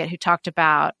never forget, who talked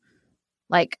about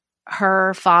like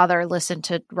her father listened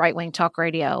to right-wing talk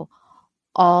radio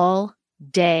all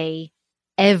day,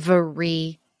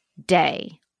 every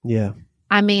day. Yeah.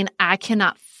 I mean, I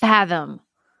cannot fathom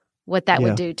what that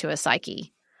would do to a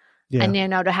psyche. Yeah.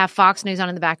 And, to have Fox News on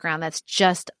in the background, that's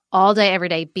just all day, every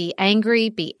day. Be angry,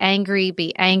 be angry,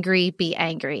 be angry, be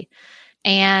angry.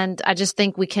 And I just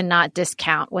think we cannot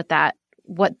discount what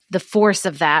the force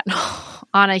of that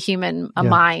on a human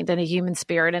mind and a human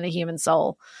spirit and a human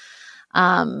soul.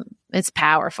 It's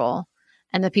powerful.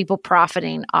 And the people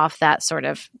profiting off that sort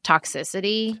of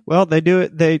toxicity. Well, they do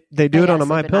it. They do it on a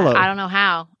MyPillow. I don't know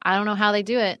how. I don't know how they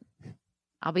do it.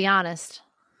 I'll be honest.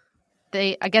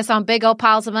 I guess on big old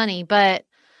piles of money, but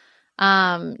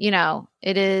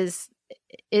it's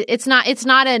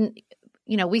not an,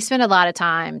 we spend a lot of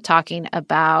time talking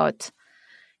about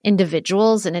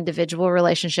individuals and individual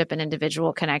relationship and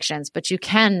individual connections, but you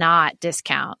cannot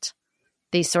discount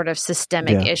these sort of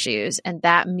systemic issues. And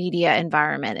that media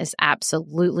environment is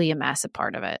absolutely a massive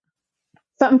part of it.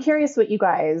 So I'm curious what you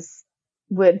guys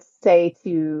would say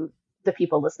to the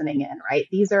people listening in, right?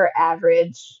 These are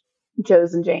average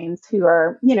Joes and Janes who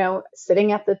are,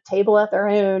 sitting at the table at their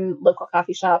own local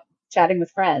coffee shop, chatting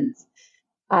with friends.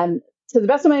 To the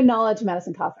best of my knowledge,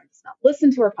 Madison Cawthorn does not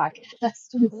listen to our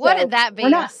podcast. Wouldn't that be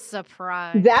a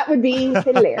surprise? That would be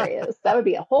hilarious. That would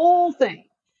be a whole thing.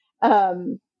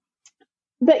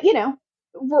 But,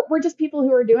 we're just people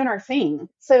who are doing our thing.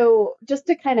 So just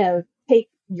to kind of take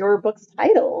your book's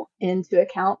title into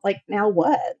account, like, now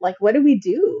what? Like, what do we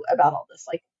do about all this?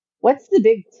 Like, what's the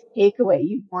big takeaway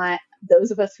you want those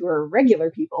of us who are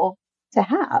regular people to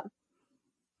have?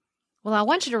 Well, I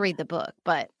want you to read the book,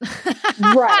 but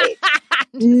right.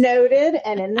 Noted,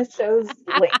 and in the show's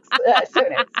links, show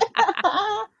notes.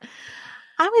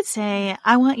 I would say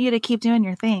I want you to keep doing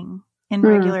your thing in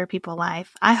regular people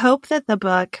life. I hope that the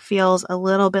book feels a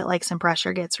little bit like some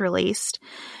pressure gets released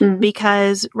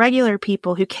because regular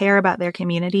people who care about their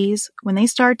communities, when they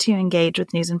start to engage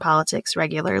with news and politics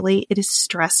regularly, it is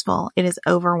stressful. It is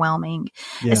overwhelming,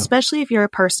 especially if you're a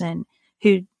person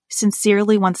who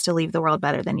sincerely wants to leave the world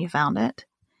better than you found it.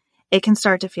 It can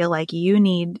start to feel like you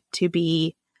need to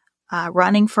be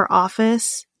running for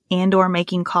office and or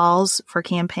making calls for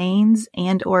campaigns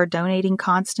and or donating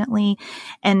constantly.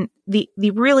 And the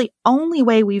really only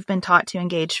way we've been taught to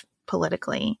engage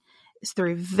politically is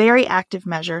through very active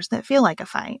measures that feel like a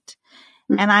fight.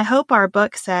 And I hope our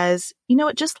book says,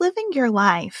 just living your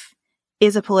life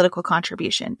is a political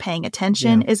contribution. Paying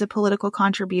attention is a political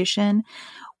contribution.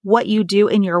 What you do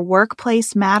in your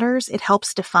workplace matters. It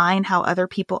helps define how other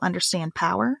people understand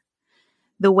power.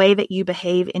 The way that you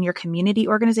behave in your community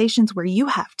organizations where you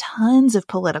have tons of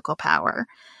political power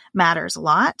matters a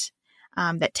lot.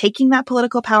 That taking that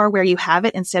political power where you have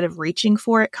it instead of reaching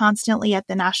for it constantly at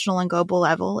the national and global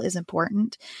level is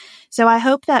important. So I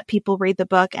hope that people read the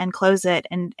book and close it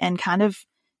and kind of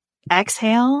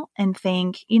exhale and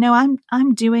think,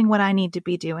 I'm doing what I need to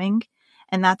be doing,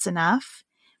 and that's enough.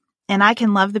 And I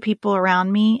can love the people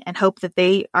around me and hope that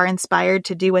they are inspired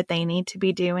to do what they need to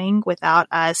be doing without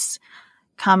us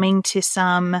coming to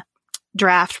some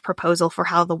draft proposal for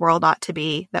how the world ought to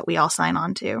be that we all sign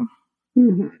on to.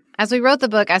 Mm-hmm. As we wrote the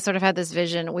book, I sort of had this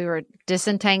vision. We were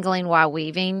disentangling while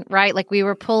weaving, right? Like we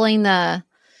were pulling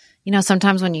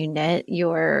sometimes when you knit,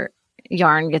 your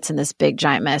yarn gets in this big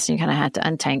giant mess and you kind of have to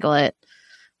untangle it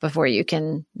before you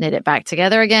can knit it back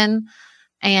together again.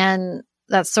 And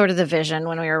that's sort of the vision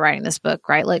when we were writing this book,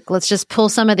 right? Like, let's just pull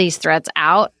some of these threads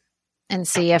out and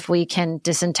see if we can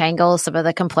disentangle some of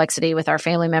the complexity with our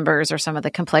family members, or some of the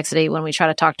complexity when we try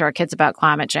to talk to our kids about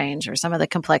climate change, or some of the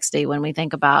complexity when we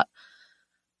think about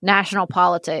national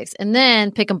politics, and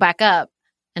then pick them back up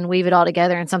and weave it all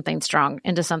together into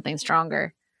something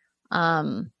stronger.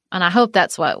 And I hope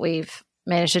that's what we've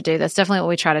managed to do. That's definitely what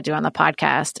we try to do on the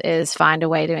podcast, is find a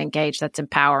way to engage that's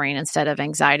empowering instead of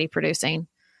anxiety producing.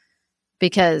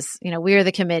 Because, we are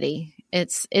the committee.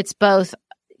 It's both,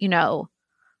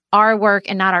 our work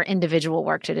and not our individual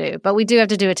work to do. But we do have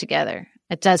to do it together.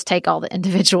 It does take all the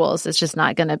individuals. It's just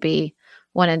not going to be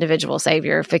one individual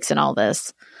savior fixing all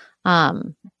this.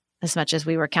 as much as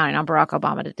we were counting on Barack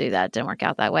Obama to do that. It didn't work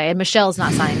out that way. And Michelle's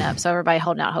not signing up. So everybody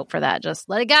holding out hope for that. Just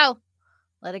let it go.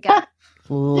 Let it go.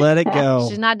 Let it go.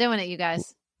 She's not doing it, you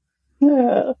guys.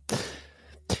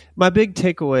 My big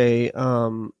takeaway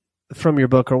from your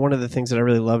book, or one of the things that I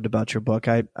really loved about your book,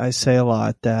 I say a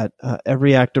lot that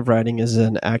every act of writing is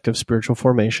an act of spiritual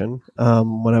formation.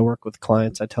 When I work with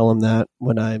clients, I tell them that.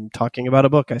 When I'm talking about a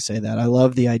book, I say that. I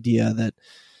love the idea that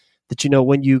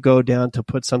when you go down to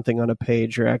put something on a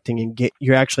page,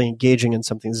 you're actually engaging in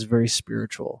something that's very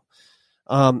spiritual.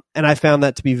 And I found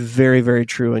that to be very, very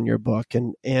true in your book.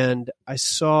 And I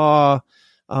saw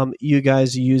you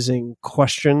guys using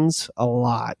questions a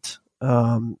lot,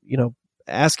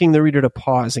 asking the reader to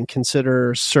pause and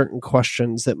consider certain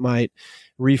questions that might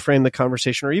reframe the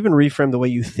conversation or even reframe the way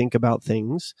you think about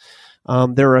things.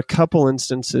 There are a couple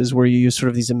instances where you use sort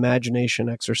of these imagination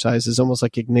exercises, almost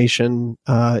like Ignatian,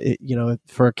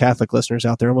 for Catholic listeners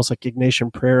out there, almost like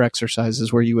Ignatian prayer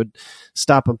exercises where you would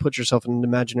stop and put yourself in an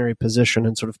imaginary position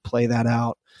and sort of play that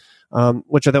out,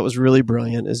 which I thought was really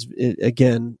brilliant. Is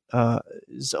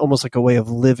almost like a way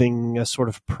of living a sort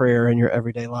of prayer in your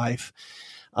everyday life.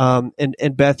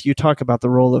 And Beth, you talk about the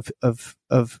role of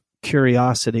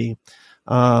curiosity.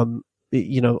 On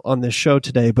this show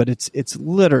today, but it's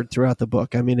littered throughout the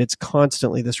book. I mean, it's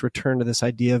constantly this return to this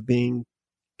idea of being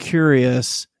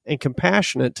curious and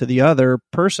compassionate to the other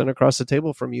person across the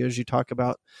table from you as you talk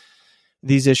about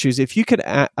these issues. If you could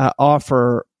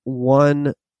offer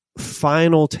one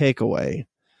final takeaway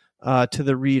to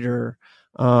the reader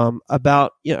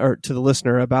about, or to the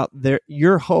listener about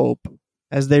your hope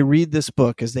as they read this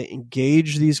book, as they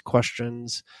engage these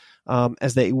questions,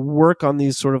 as they work on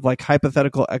these sort of like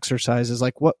hypothetical exercises,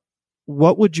 like what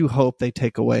would you hope they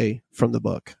take away from the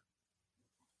book?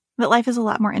 That life is a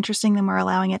lot more interesting than we're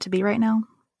allowing it to be right now.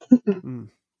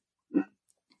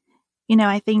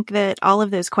 I think that all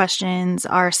of those questions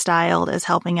are styled as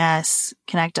helping us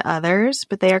connect to others,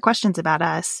 but they are questions about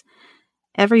us.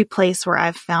 Every place where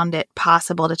I've found it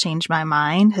possible to change my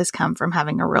mind has come from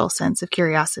having a real sense of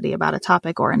curiosity about a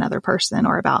topic or another person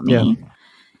or about me. Yeah.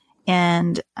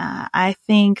 And I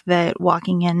think that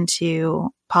walking into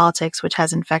politics, which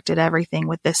has infected everything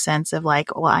with this sense of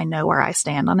like, well, I know where I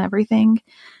stand on everything,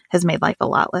 has made life a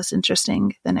lot less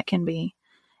interesting than it can be.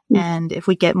 And if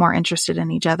we get more interested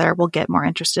in each other, we'll get more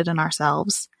interested in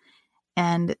ourselves.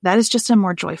 And that is just a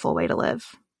more joyful way to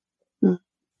live.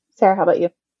 Sarah, how about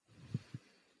you?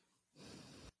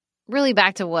 Really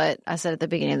back to what I said at the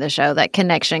beginning of the show, that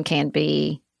connection can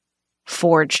be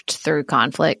forged through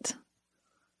conflict.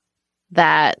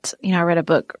 That, I read a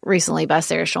book recently by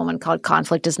Sarah Schulman called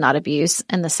Conflict is Not Abuse.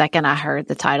 And the second I heard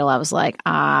the title, I was like,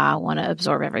 I want to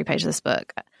absorb every page of this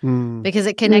book because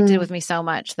it connected with me so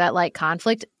much that like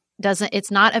conflict it's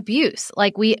not abuse.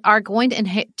 Like we are going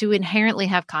to inherently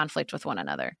have conflict with one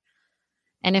another.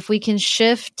 And if we can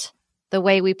shift the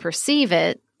way we perceive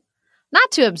it,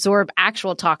 not to absorb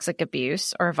actual toxic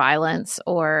abuse or violence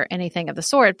or anything of the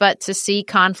sort, but to see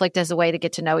conflict as a way to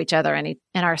get to know each other and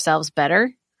ourselves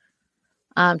better.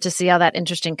 To see all that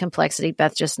interesting complexity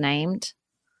Beth just named,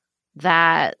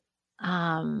 that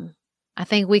I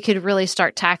think we could really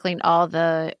start tackling all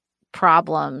the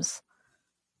problems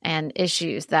and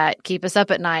issues that keep us up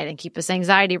at night and keep us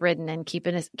anxiety-ridden and keep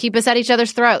us at each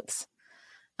other's throats.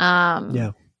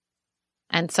 And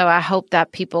so I hope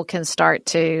that people can start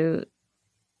to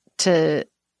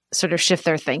sort of shift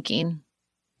their thinking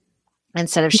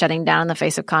instead of shutting down in the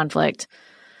face of conflict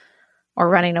or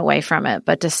running away from it,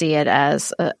 but to see it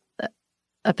as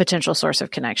a potential source of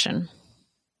connection.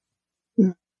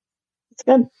 It's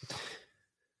good.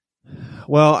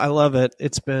 Well, I love it.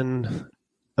 It's been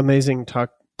amazing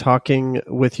talking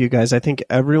with you guys. I think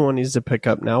everyone needs to pick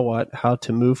up now how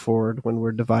to move forward when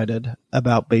we're divided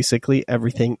about basically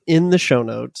everything in the show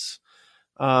notes.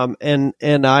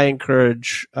 And I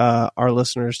encourage our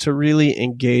listeners to really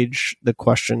engage the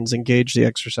questions, engage the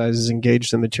exercises, engage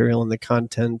the material and the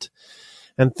content,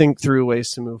 and think through ways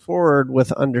to move forward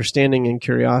with understanding and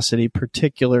curiosity,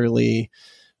 particularly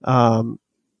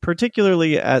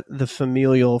at the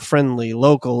familial, friendly,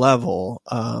 local level,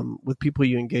 with people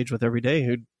you engage with every day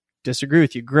who disagree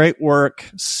with you. Great work.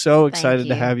 So excited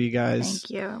to have you guys.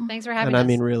 Thank you. Thanks for having us. And I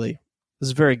mean, really, this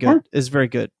is very good. It's very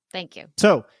good. Thank you.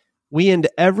 So we end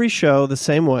every show the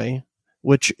same way,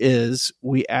 which is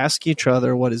we ask each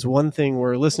other what is one thing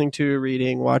we're listening to,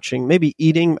 reading, watching, maybe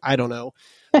eating. I don't know.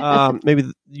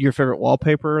 Maybe your favorite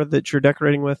wallpaper that you're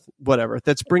decorating with, whatever,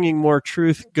 that's bringing more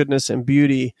truth, goodness, and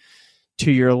beauty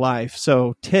to your life.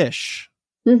 So Tish,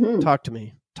 talk to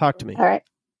me. All right.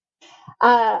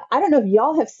 I don't know if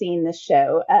y'all have seen this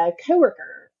show. A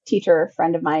coworker teacher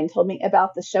friend of mine told me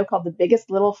about the show called The Biggest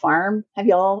Little Farm. Have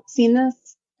y'all seen this?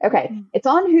 Okay. It's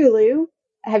on Hulu.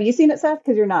 Have you seen it, Seth?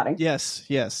 Because you're nodding. Yes.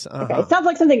 Uh-huh. Okay. It sounds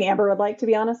like something Amber would like, to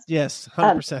be honest. Yes,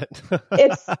 100%.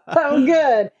 It's so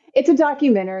good. It's a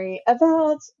documentary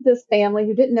about this family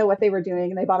who didn't know what they were doing,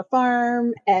 and they bought a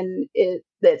farm, and it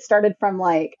started from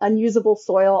like unusable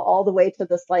soil all the way to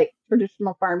this like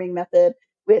traditional farming method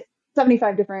with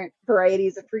 75 different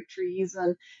varieties of fruit trees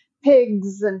and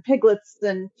pigs and piglets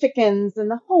and chickens and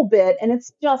the whole bit. And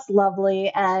it's just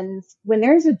lovely. And when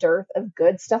there's a dearth of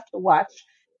good stuff to watch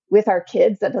with our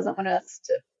kids that doesn't want us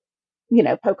to, you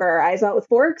know, poke our eyes out with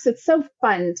forks, it's so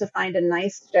fun to find a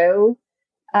nice show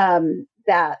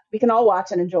that we can all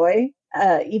watch and enjoy,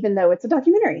 even though it's a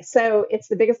documentary. So it's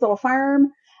The Biggest Little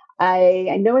Farm.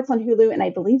 I know it's on Hulu, and I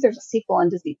believe there's a sequel on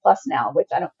Disney Plus now, which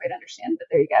I don't quite understand, but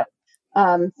there you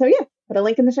go. So yeah, put a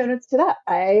link in the show notes to that.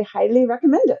 I highly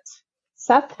recommend it.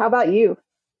 Seth, how about you?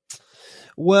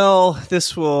 Well,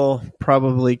 this will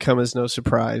probably come as no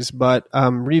surprise, but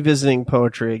I'm revisiting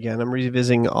poetry again. I'm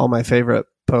revisiting all my favorite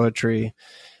poetry.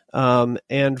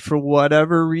 And for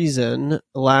whatever reason,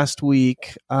 last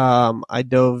week, I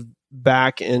dove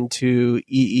back into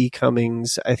E.E.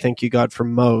 Cummings, I Thank You God for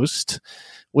Most,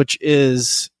 which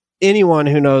is, anyone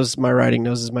who knows my writing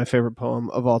knows is my favorite poem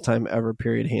of all time ever,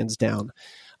 period, hands down.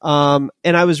 And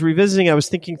I was revisiting, I was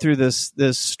thinking through this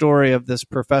story of this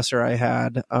professor I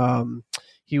had.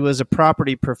 He was a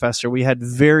property professor. We had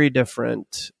very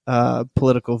different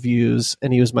political views,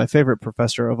 and he was my favorite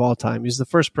professor of all time. He's the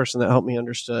first person that helped me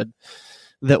understood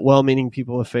that well-meaning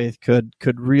people of faith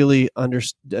could really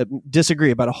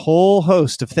disagree about a whole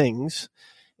host of things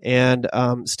and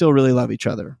still really love each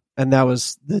other. And that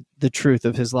was the truth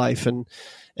of his life and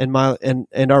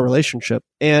our relationship.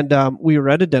 And we were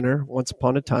at a dinner once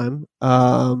upon a time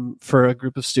for a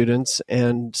group of students,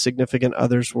 and significant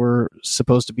others were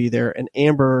supposed to be there. And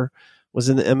Amber was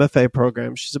in the MFA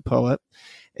program. She's a poet.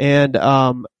 And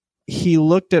he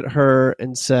looked at her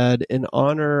and said, in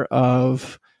honor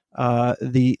of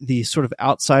the sort of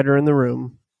outsider in the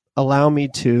room, allow me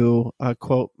to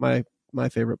quote my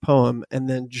favorite poem. And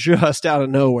then just out of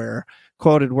nowhere,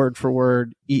 quoted word for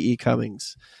word E.E.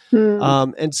 Cummings.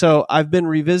 And so I've been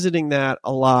revisiting that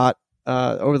a lot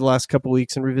over the last couple of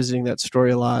weeks, and revisiting that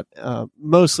story a lot,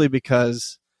 mostly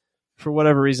because for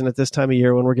whatever reason at this time of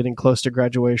year when we're getting close to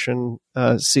graduation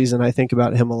season, I think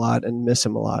about him a lot and miss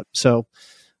him a lot. So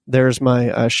there's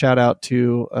my shout out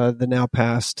to the now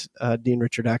past Dean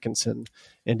Richard Atkinson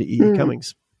and to E.E.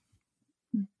 Cummings.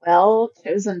 Well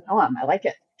chosen poem. I like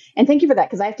it. And thank you for that,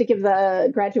 because I have to give the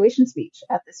graduation speech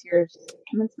at this year's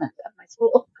commencement of my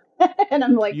school. And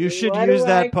I'm like, you should use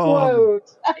that poem.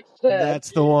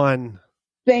 That's the one.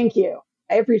 Thank you.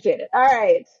 I appreciate it. All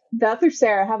right. Beth or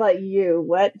Sarah, how about you?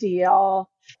 What do y'all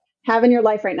have in your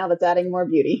life right now that's adding more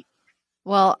beauty?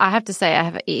 Well, I have to say I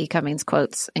have E.E. Cummings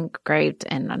quotes engraved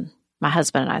in my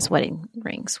husband and I's wedding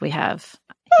rings. We have.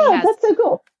 That's so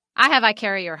cool. I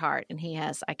carry your heart, and he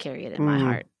has I carry it in my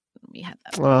heart. We had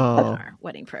that in our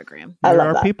wedding program. There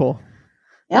are people.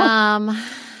 Yeah.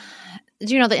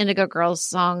 Do you know the Indigo Girls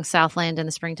song "Southland in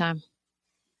the Springtime"?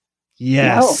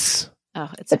 Yes. No. Oh,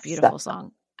 it's a beautiful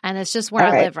song, and it's just where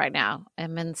I live right now.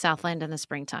 I'm in Southland in the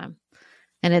springtime,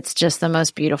 and it's just the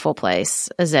most beautiful place.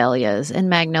 Azaleas and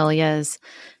magnolias,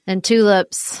 and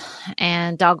tulips,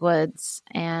 and dogwoods,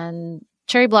 and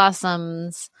cherry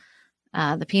blossoms.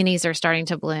 The peonies are starting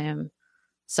to bloom,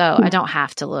 so I don't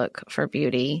have to look for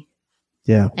beauty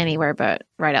anywhere but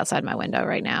right outside my window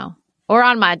right now, or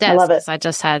on my desk, because I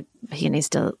just had peonies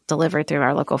delivered through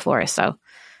our local florist. So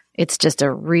it's just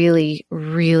a really,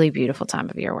 really beautiful time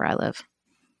of year where I live.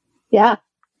 Yeah,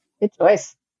 good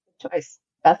choice.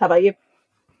 Beth, how about you?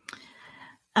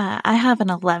 I have an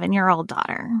 11-year-old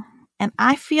daughter, and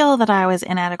I feel that I was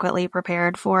inadequately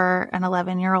prepared for an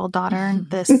 11-year-old daughter.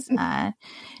 This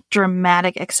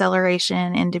dramatic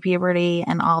acceleration into puberty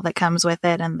and all that comes with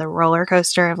it, and the roller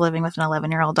coaster of living with an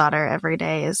 11-year-old daughter every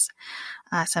day is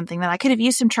something that I could have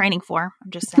used some training for.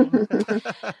 I'm just saying.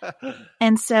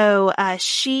 And so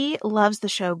she loves the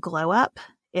show Glow Up.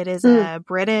 It is a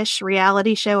British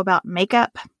reality show about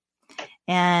makeup.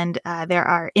 And there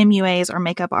are MUAs, or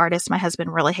makeup artists. My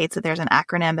husband really hates that there's an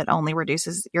acronym that only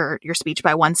reduces your speech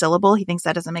by one syllable. He thinks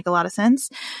that doesn't make a lot of sense.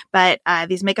 But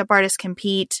these makeup artists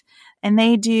compete, and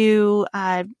they do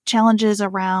challenges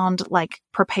around like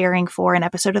preparing for an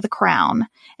episode of The Crown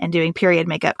and doing period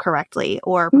makeup correctly,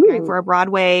 or preparing for a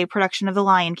Broadway production of The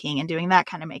Lion King and doing that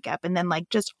kind of makeup. And then like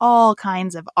just all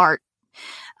kinds of art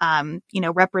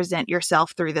represent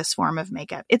yourself through this form of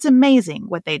makeup. It's amazing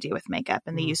what they do with makeup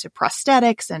and the use of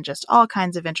prosthetics and just all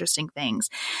kinds of interesting things.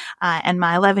 And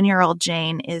my 11-year-old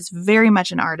Jane is very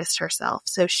much an artist herself.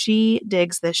 So she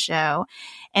digs this show,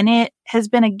 and it has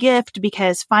been a gift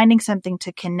because finding something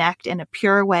to connect in a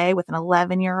pure way with an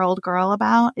 11-year-old girl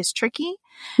about is tricky.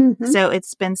 Mm-hmm. So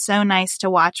it's been so nice to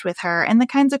watch with her, and the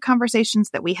kinds of conversations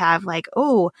that we have, like,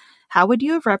 oh, how would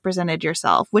you have represented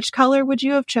yourself? Which color would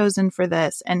you have chosen for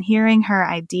this? And hearing her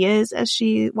ideas as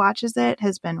she watches it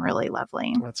has been really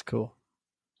lovely. That's cool.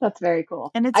 That's very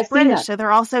cool. And it's British, so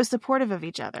they're all so supportive of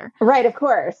each other. Right, of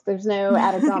course. There's no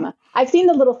added drama. I've seen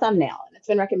the little thumbnail, and it's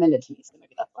been recommended to me, so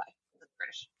maybe that's why. It's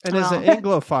British. And as an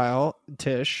Anglophile,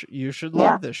 Tish, you should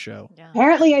love this show. Yeah.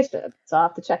 Apparently I should, so I'll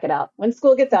have to check it out when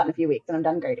school gets out in a few weeks and I'm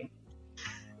done grading.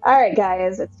 All right,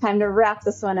 guys, it's time to wrap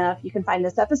this one up. You can find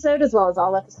this episode as well as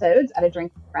all episodes at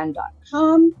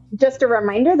adrinkfriend.com. Just a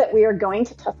reminder that we are going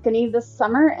to Tuscany this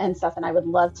summer, and Seth and I would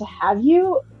love to have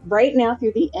you. Right now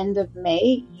through the end of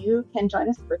May, you can join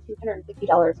us for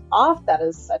 $250 off. That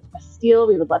is such a steal.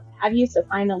 We would love to have you, so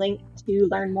find a link to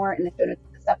learn more in the show notes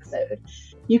of this episode.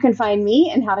 You can find me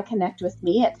and how to connect with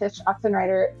me at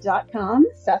tishoxenrider.com.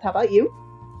 Seth, how about you?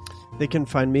 They can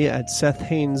find me at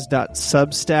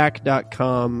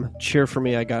sethhaines.substack.com. Cheer for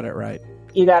me, I got it right.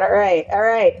 You got it right. All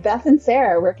right. Beth and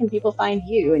Sarah, where can people find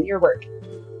you and your work?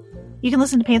 You can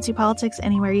listen to Pantsuit Politics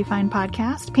anywhere you find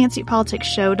podcasts.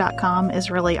 PantsuitPoliticsShow.com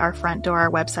is really our front door. Our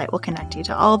website will connect you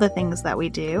to all the things that we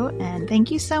do. And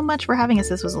thank you so much for having us.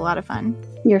 This was a lot of fun.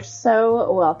 You're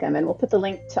so welcome. And we'll put the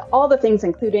link to all the things,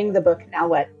 including the book Now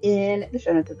What, in the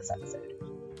show notes of this episode.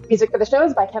 Music for the show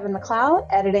is by Kevin MacLeod.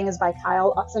 Editing is by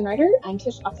Kyle Oxenrider. I'm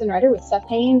Tish Oxenrider with Seth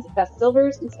Haines, Beth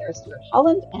Silvers, and Sarah Stewart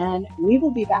Holland. And we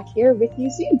will be back here with you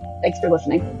soon. Thanks for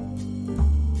listening.